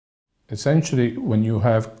Essentially, when you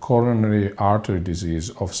have coronary artery disease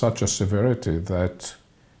of such a severity that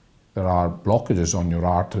there are blockages on your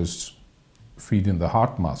arteries feeding the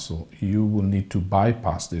heart muscle, you will need to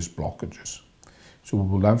bypass these blockages. So we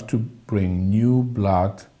will have to bring new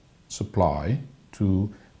blood supply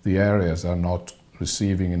to the areas that are not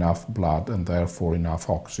receiving enough blood and therefore enough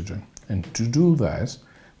oxygen. And to do this,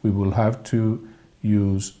 we will have to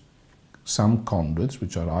use some conduits,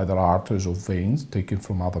 which are either arteries or veins taken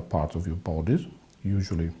from other parts of your body,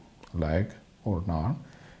 usually a leg or an arm,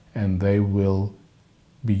 and they will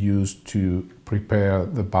be used to prepare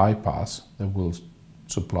the bypass that will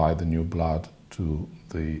supply the new blood to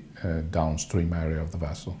the downstream area of the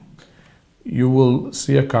vessel. You will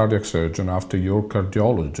see a cardiac surgeon after your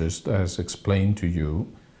cardiologist has explained to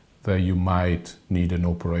you that you might need an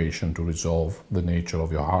operation to resolve the nature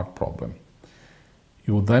of your heart problem.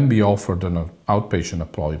 You will then be offered an outpatient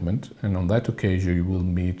appointment, and on that occasion you will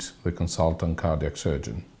meet the consultant cardiac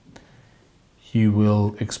surgeon. He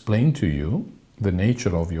will explain to you the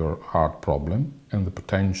nature of your heart problem and the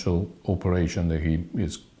potential operation that he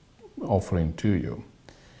is offering to you.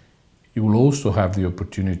 You will also have the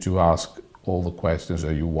opportunity to ask all the questions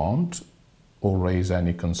that you want or raise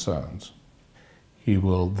any concerns. He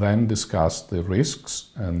will then discuss the risks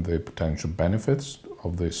and the potential benefits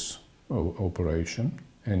of this operation,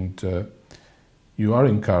 and you are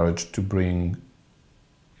encouraged to bring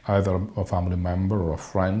either a family member or a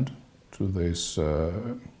friend to this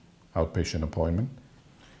outpatient appointment.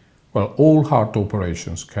 Well, all heart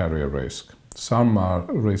operations carry a risk. Some are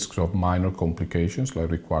risks of minor complications,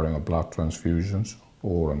 like requiring a blood transfusion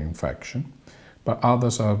or an infection, but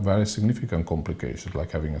others are very significant complications,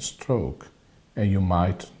 like having a stroke, and you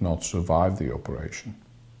might not survive the operation.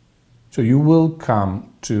 So you will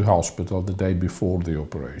come to hospital the day before the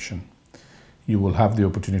operation. You will have the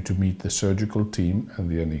opportunity to meet the surgical team and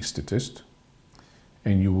the anesthetist,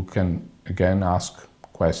 and you can again ask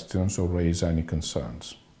questions or raise any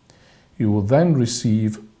concerns. You will then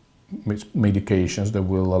receive medications that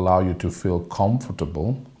will allow you to feel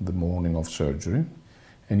comfortable the morning of surgery,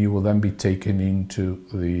 and you will then be taken into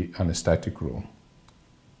the anesthetic room.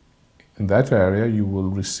 In that area, you will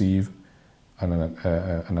receive an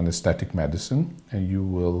anesthetic medicine, and you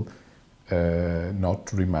will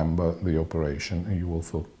not remember the operation, and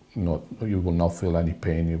you will not feel any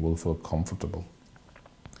pain. You will feel comfortable.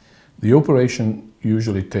 The operation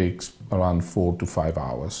usually takes around 4 to 5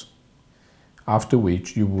 hours, after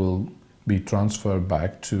which you will be transferred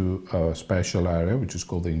back to a special area, which is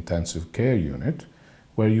called the intensive care unit,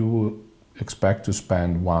 where you will expect to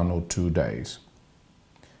spend 1 or 2 days.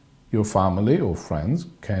 Your family or friends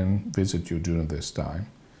can visit you during this time,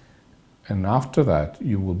 and after that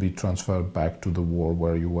you will be transferred back to the ward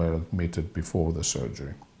where you were admitted before the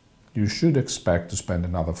surgery. You should expect to spend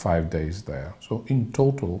another 5 days there, so in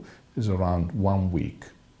total is around 1 week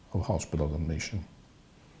of hospital admission.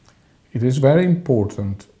 It is very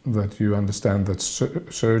important that you understand that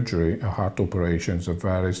surgery, a heart operation, is a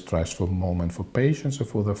very stressful moment for patients and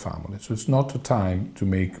for their families. So it's not a time to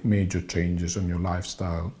make major changes in your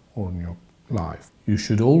lifestyle or in your life. You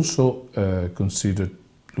should also consider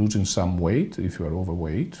losing some weight if you are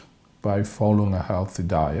overweight by following a healthy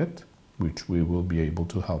diet, which we will be able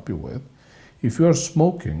to help you with. If you are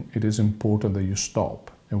smoking, it is important that you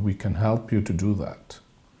stop, and we can help you to do that.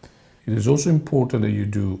 It is also important that you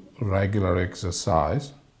do regular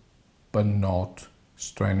exercise, but not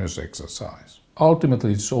strenuous exercise.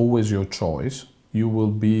 Ultimately, it's always your choice. You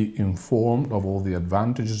will be informed of all the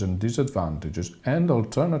advantages and disadvantages and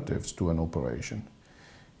alternatives to an operation.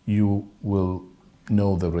 You will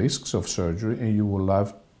know the risks of surgery, and you will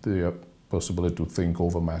have the possibility to think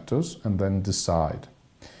over matters and then decide.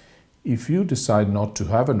 If you decide not to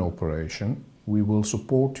have an operation, we will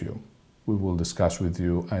support you. We will discuss with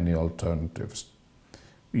you any alternatives.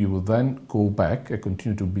 You will then go back and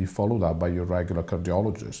continue to be followed up by your regular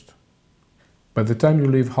cardiologist. By the time you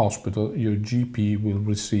leave hospital, your GP will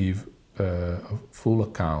receive a full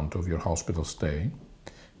account of your hospital stay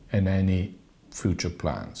and any future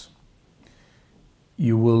plans.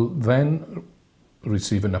 You will then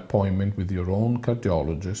receive an appointment with your own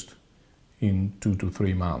cardiologist in 2 to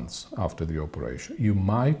 3 months after the operation. You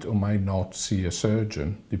might or might not see a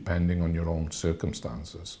surgeon depending on your own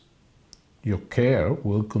circumstances. Your care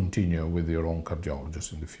will continue with your own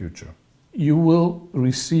cardiologist in the future. You will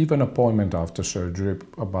receive an appointment after surgery,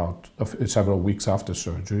 about several weeks after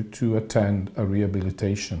surgery, to attend a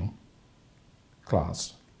rehabilitation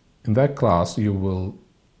class. In that class, you will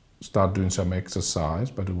start doing some exercise,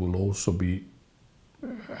 but it will also be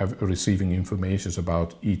receiving information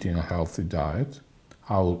about eating a healthy diet,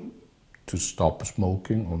 how to stop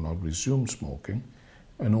smoking or not resume smoking,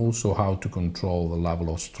 and also how to control the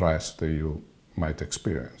level of stress that you might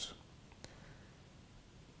experience.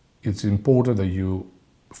 It's important that you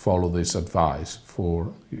follow this advice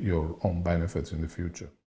for your own benefits in the future.